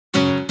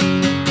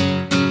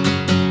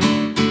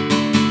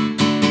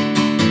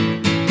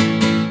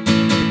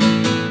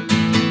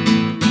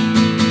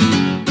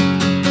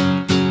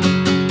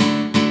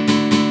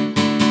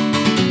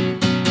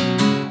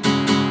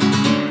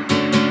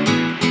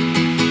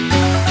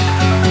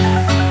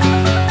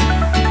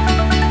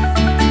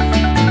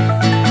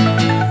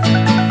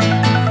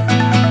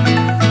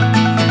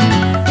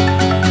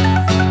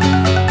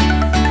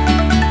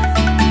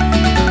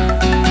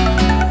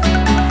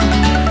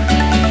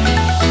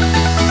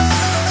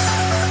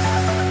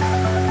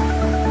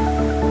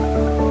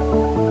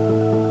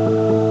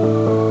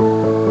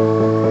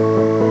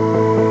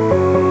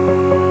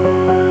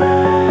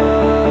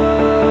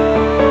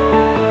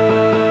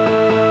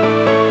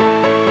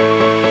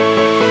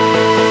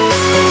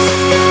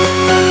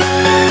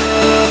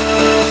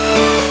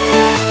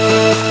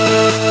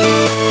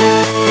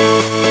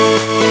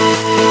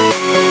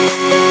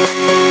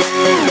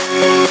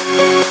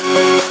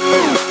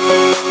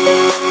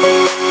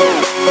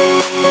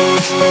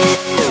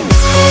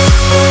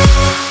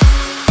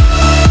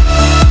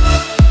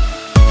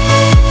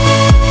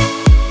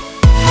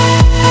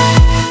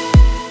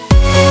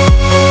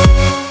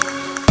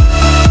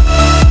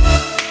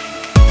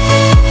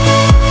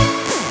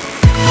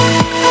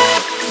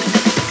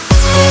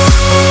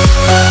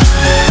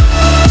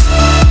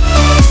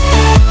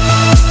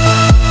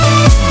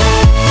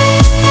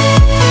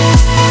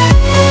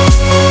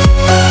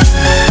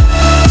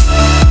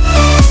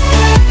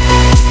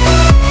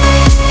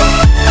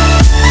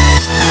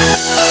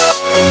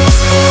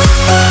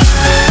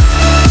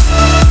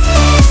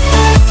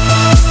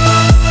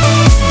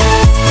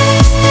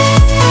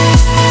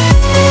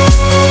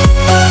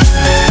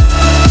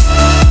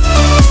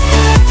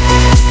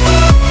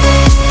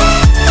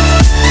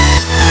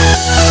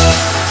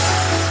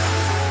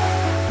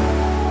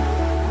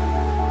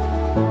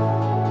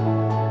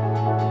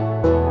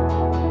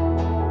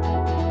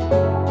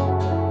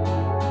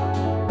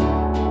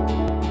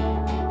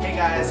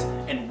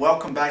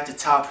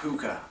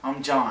Hookah.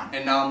 I'm John.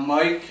 And I'm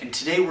Mike. And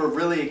today we're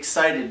really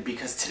excited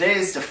because today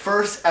is the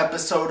first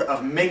episode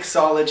of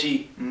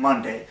Mixology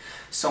Monday.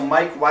 So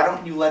Mike, why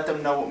don't you let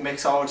them know what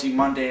Mixology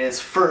Monday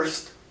is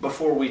first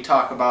before we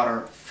talk about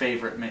our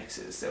favorite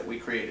mixes that we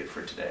created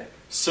for today.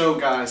 So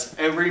guys,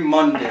 every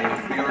Monday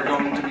we are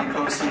going to be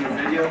posting a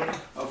video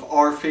of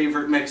our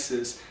favorite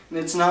mixes. And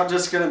it's not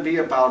just going to be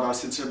about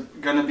us, it's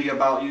going to be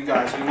about you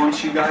guys. We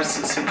want you guys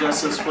to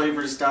suggest us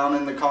flavors down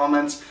in the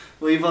comments.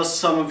 Leave us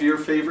some of your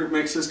favorite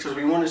mixes because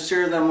we want to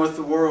share them with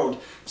the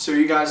world so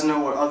you guys know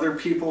what other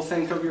people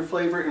think of your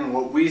flavor and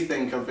what we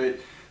think of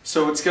it.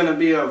 So it's going to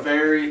be a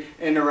very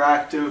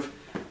interactive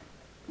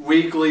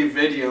weekly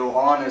video,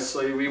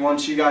 honestly. We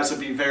want you guys to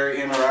be very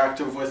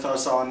interactive with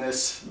us on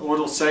this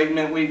little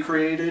segment we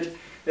created.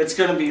 It's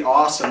going to be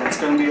awesome. It's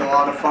going to be a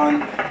lot of fun.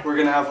 We're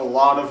going to have a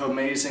lot of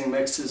amazing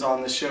mixes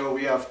on the show.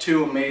 We have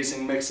 2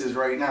 amazing mixes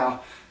right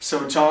now.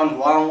 So John,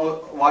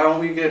 why don't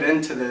we get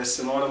into this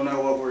and let them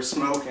know what we're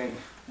smoking?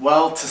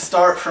 Well, to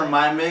start for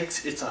my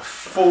mix, it's a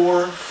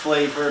 4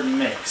 flavored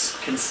mix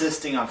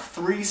consisting of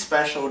 3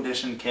 special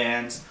edition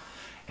cans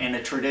and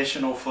a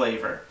traditional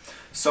flavor.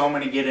 So I'm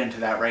going to get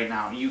into that right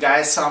now. You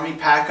guys saw me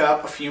pack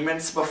up a few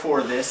minutes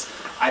before this.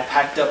 I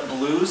packed up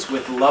blues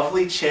with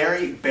lovely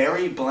cherry,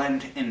 berry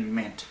blend, and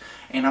mint.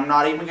 And I'm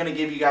not even going to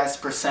give you guys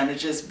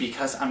percentages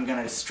because I'm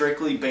going to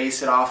strictly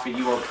base it off of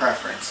your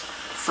preference.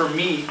 For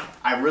me,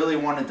 I really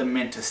wanted the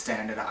mint to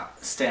stand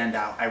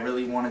out. I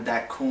really wanted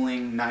that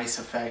cooling, nice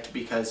effect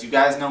because you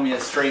guys know me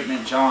as Straight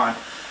Mint John.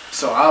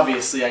 So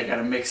obviously I got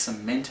to mix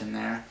some mint in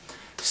there.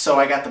 So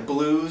I got the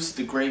blues,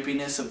 the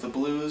grapiness of the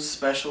blues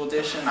special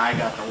edition. I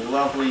got the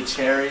lovely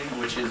cherry,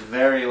 which is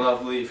very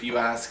lovely if you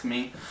ask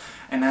me.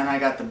 And then I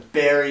got the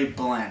berry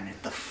blend,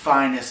 the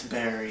finest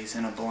berries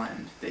in a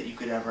blend that you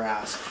could ever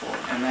ask for.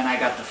 And then I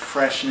got the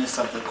freshness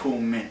of the cool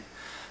mint.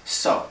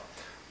 So,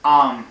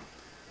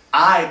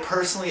 I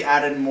personally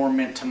added more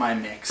mint to my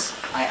mix.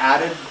 I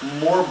added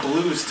more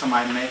blues to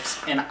my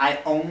mix, and I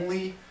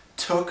only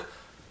took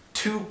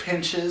 2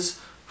 pinches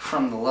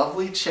from the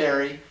lovely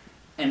cherry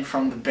and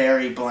from the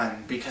berry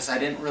blend because I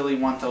didn't really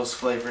want those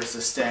flavors to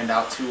stand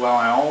out too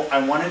well.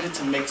 I wanted it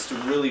to mix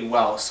really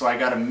well, so I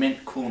got a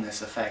mint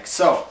coolness effect.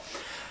 So,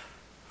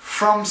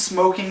 from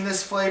smoking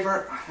this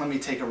flavor, let me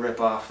take a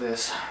rip off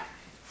this.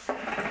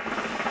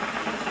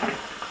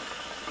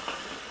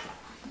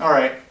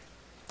 Alright,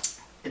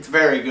 it's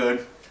very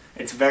good.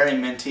 It's very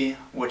minty,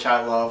 which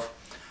I love.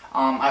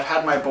 I've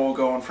had my bowl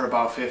going for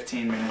about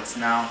 15 minutes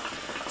now.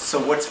 So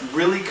what's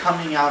really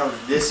coming out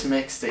of this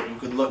mix that you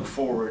could look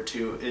forward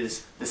to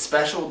is the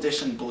special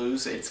edition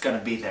blues. It's going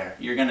to be there.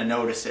 You're going to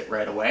notice it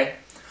right away.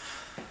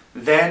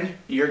 Then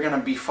you're going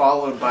to be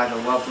followed by the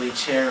lovely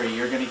cherry.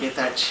 You're going to get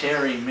that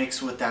cherry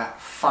mixed with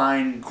that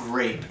fine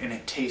grape, and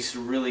it tastes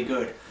really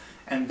good.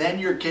 And then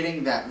you're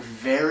getting that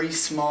very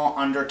small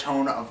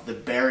undertone of the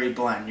berry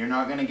blend. You're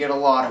not going to get a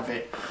lot of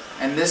it.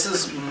 And this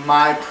is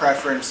my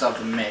preference of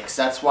the mix.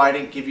 That's why I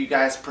didn't give you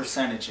guys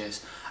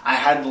percentages. I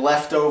had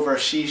leftover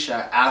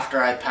shisha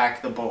after I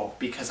packed the bowl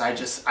because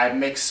I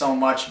mixed so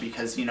much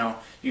because, you know,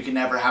 you can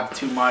never have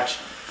too much.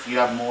 If you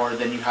have more,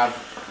 then you have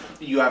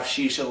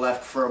shisha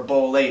left for a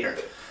bowl later.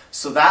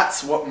 So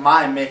that's what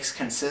my mix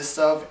consists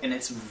of, and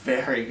it's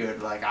very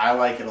good. Like, I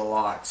like it a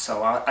lot.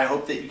 So I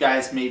hope that you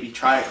guys maybe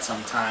try it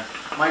sometime.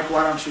 Mike,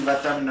 why don't you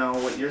let them know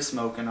what you're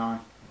smoking on?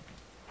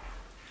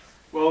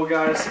 Well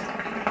guys,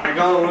 I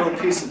got a little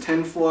piece of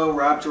tin foil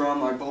wrapped around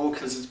my bowl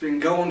because it's been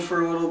going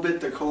for a little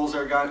bit. The coals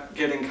are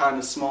getting kind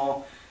of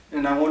small,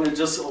 and I wanted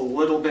just a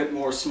little bit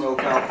more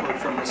smoke output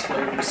from this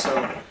flavor.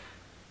 So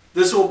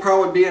this will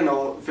probably be in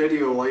a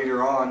video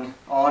later on,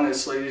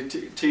 honestly,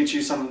 to teach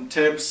you some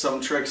tips, some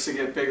tricks to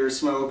get bigger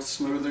smoke,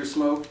 smoother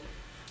smoke.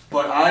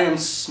 But I am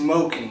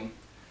smoking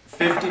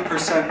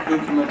 50%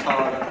 Hookah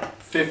Matata,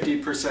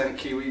 50%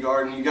 Kiwi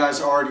Garden. You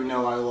guys already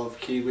know I love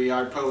kiwi.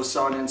 I post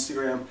on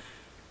Instagram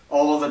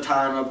all the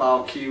time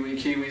about kiwi.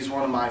 Kiwi is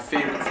one of my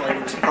favorite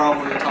flavors,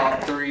 probably a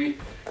top 3.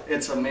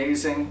 It's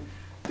amazing.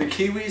 The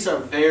kiwi's a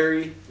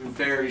very,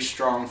 very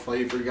strong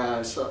flavor,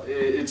 guys.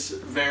 It's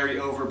very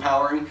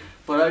overpowering,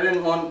 but I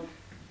didn't want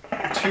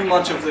too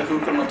much of the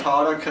Hookah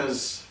Matata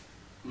because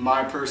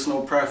my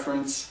personal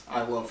preference,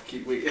 I love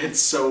kiwi.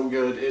 It's so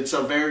good. It's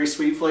a very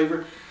sweet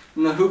flavor.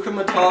 And the Hookah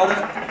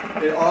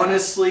Matata, it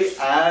honestly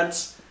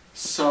adds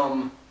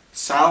some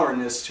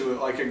sourness to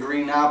it, like a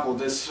green apple.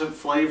 This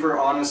flavor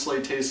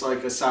honestly tastes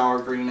like a sour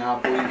green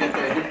apple. You get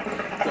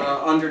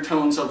the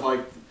undertones of like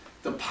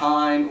the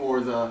pine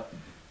or the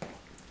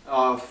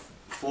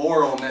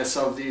floralness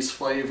of these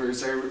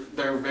flavors.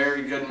 They're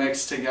very good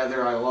mixed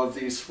together. I love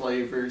these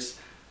flavors.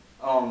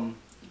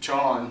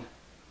 John,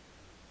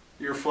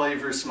 your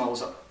flavor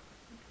smells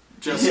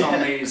just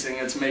amazing.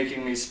 It's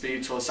making me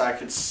speechless. I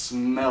could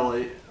smell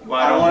it.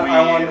 Why don't we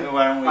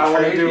I want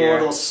to trade do here? a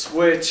little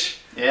switch.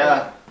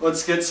 Yeah.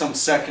 Let's get some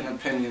second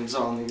opinions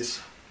on these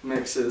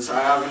mixes.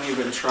 I haven't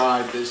even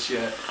tried this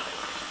yet.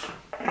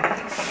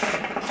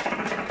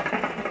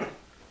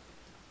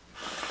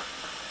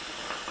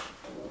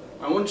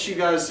 I want you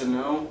guys to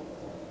know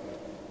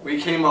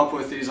we came up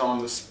with these on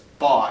the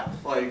bought.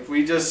 Like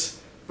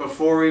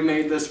before we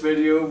made this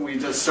video, we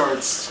just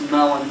started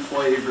smelling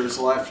flavors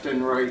left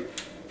and right,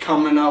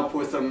 coming up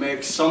with a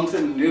mix,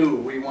 something new.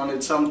 We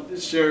wanted to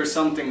share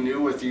something new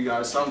with you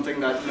guys, something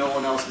that no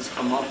one else has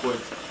come up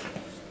with.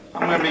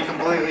 I'm gonna be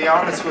completely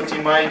honest with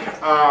you, Mike.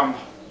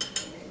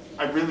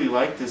 I really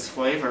like this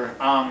flavor.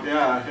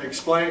 Yeah,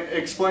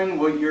 explain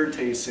what you're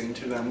tasting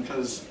to them,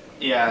 because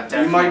yeah,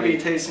 definitely. you might be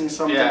tasting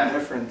something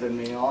different than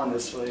me,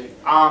 honestly.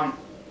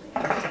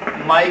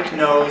 Mike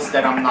knows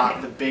that I'm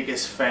not the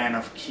biggest fan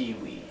of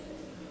kiwi,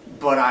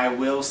 but I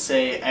will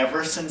say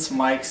ever since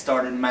Mike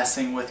started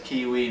messing with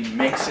kiwi and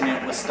mixing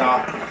it with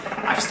stuff,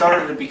 I've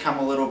started to become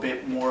a little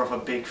bit more of a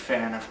big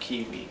fan of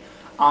kiwi.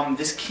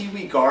 This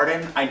Kiwi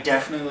Garden, I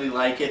definitely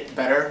like it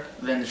better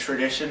than the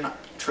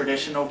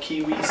traditional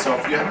kiwi. So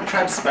if you haven't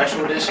tried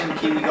Special Edition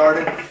Kiwi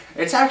Garden,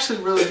 it's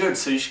actually really good,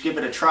 so you should give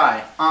it a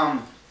try.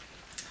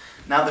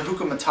 Now the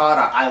Hookah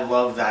Matata, I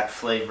love that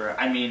flavor.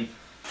 I mean,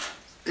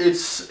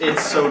 it's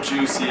so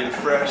juicy and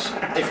fresh.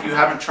 If you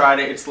haven't tried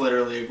it, it's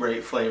literally a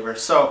great flavor.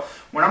 So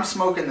when I'm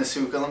smoking this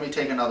hookah, let me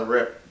take another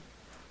rip.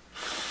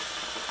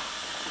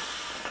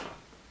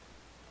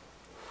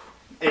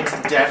 It's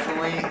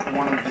definitely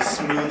one of the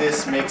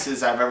smoothest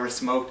mixes I've ever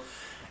smoked.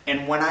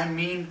 And when I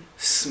mean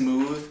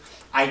smooth,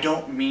 I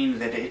don't mean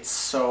that it's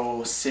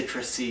so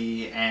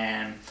citrusy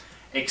and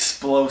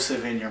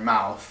explosive in your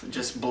mouth,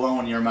 just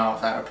blowing your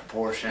mouth out of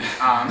proportion.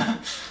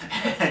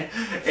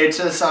 It's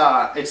just,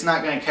 it's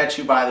not going to catch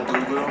you by the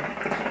boo-boo.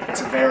 It's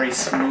a very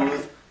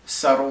smooth,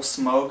 subtle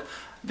smoke.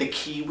 The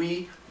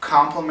kiwi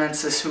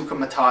complements this Hookah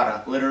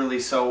Matata literally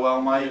so well,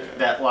 Mike,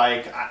 that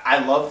like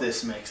I love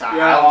this mix.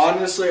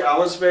 Honestly, I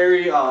was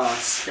very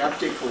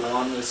skeptical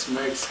on this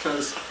mix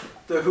because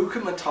the Hookah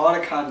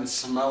Matata kind of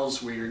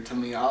smells weird to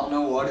me. I don't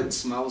know what it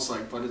smells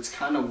like, but it's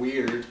kind of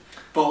weird.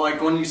 But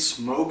like when you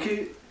smoke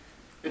it,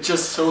 it's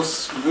just so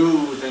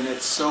smooth and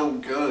it's so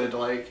good.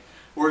 Like,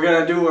 we're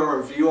gonna do a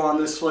review on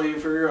this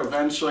flavor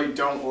eventually.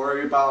 Don't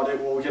worry about it.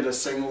 We'll get a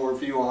single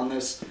review on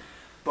this.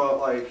 But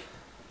like,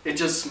 it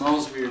just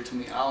smells weird to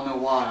me. I don't know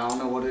why. I don't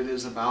know what it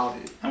is about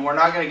it. And we're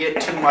not going to get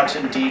too much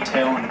in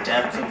detail and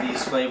depth of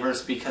these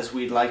flavors because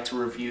we'd like to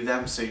review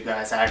them so you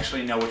guys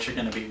actually know what you're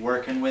going to be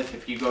working with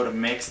if you go to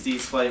mix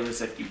these flavors,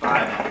 if you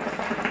buy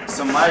them.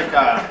 So Mike,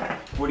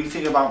 what do you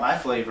think about my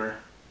flavor?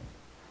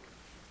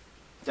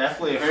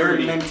 Definitely a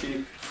very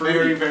minty.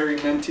 Very, very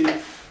minty.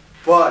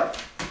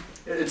 But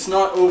it's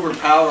not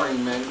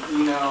overpowering mint.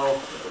 You know,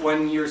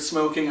 when you're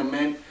smoking a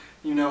mint,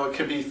 you know, it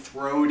could be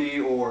throaty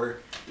or,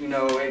 you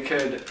know, it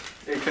could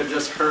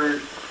just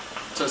hurt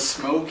to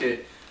smoke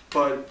it.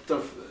 But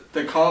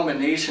the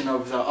combination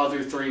of the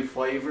other three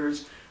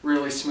flavors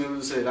really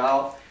smooths it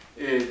out.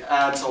 It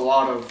adds a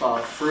lot of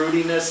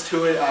fruitiness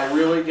to it. I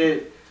really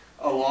get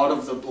a lot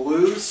of the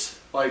blues,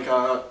 like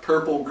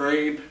purple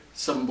grape,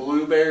 some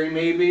blueberry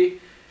maybe,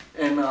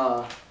 and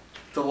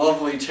the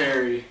lovely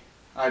cherry.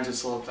 I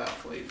just love that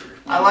flavor.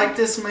 I like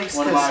this mix.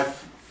 One of my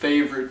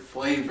favorite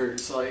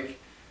flavors. Like,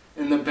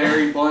 and the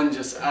berry blend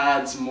just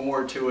adds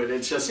more to it.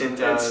 It's just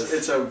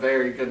it's a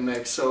very good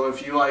mix. So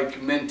if you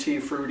like minty,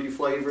 fruity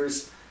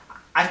flavors,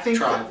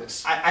 try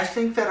this. I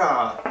think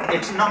that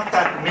it's not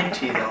that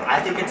minty though.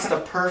 I think it's the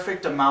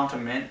perfect amount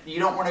of mint. You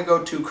don't want to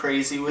go too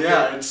crazy with it.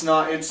 Yeah, it's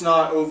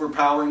not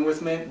overpowering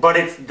with mint. But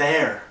it's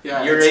there.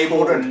 Yeah, you're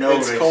able to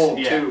notice. It's cold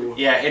too.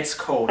 Yeah, it's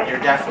cold. You're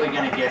definitely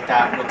gonna get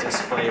that with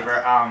this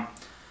flavor.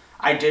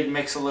 I did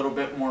mix a little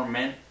bit more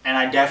mint, and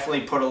I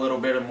definitely put a little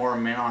bit of more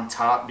mint on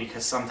top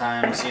because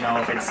sometimes, you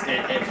know, if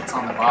it's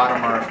on the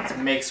bottom or if it's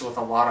mixed with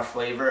a lot of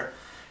flavor,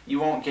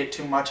 you won't get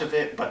too much of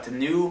it. But the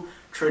new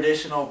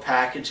traditional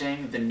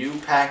packaging, the new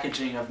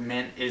packaging of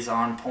mint is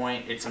on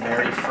point. It's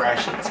very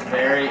fresh.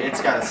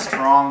 It's got a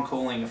strong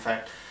cooling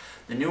effect.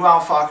 The new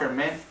Fakher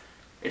mint,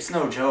 it's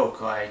no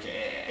joke. Like,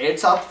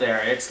 it's up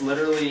there. It's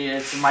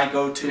my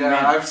go-to mint.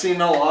 Yeah, I've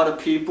seen a lot of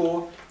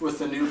people with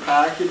the new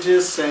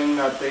packages saying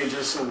that they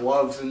just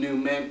love the new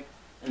mint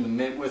and the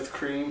mint with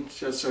cream,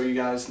 just so you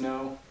guys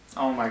know.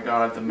 Oh my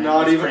god, the mint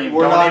with cream.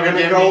 We're not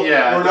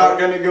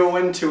gonna go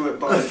into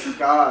it, but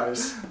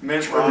guys,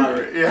 mint try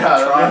it.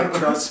 Yeah, try it.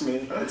 Trust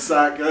me, it's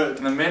that good.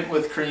 The mint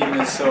with cream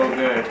is so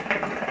good.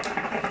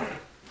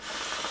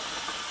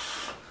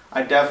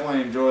 I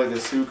definitely enjoy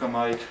this hookah,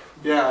 Mike.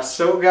 Yeah,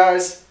 so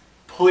guys,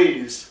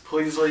 please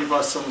leave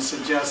us some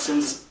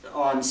suggestions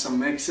on some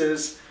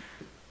mixes.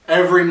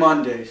 Every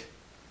Monday,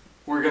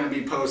 we're going to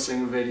be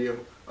posting a video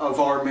of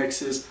our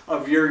mixes,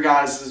 of your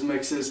guys'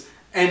 mixes,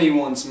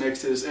 anyone's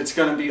mixes. It's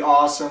going to be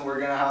awesome. We're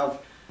going to have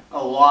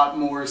a lot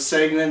more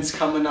segments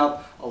coming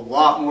up, a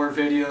lot more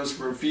videos,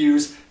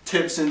 reviews,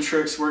 tips and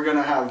tricks. We're going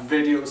to have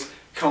videos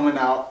coming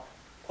out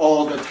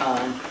all the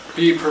time.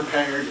 Be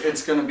prepared.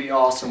 It's going to be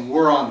awesome.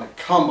 We're on the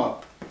come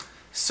up.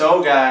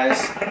 So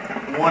guys,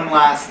 one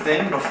last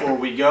thing before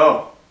we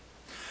go.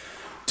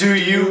 Do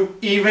you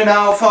even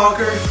out,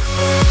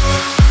 Fakher?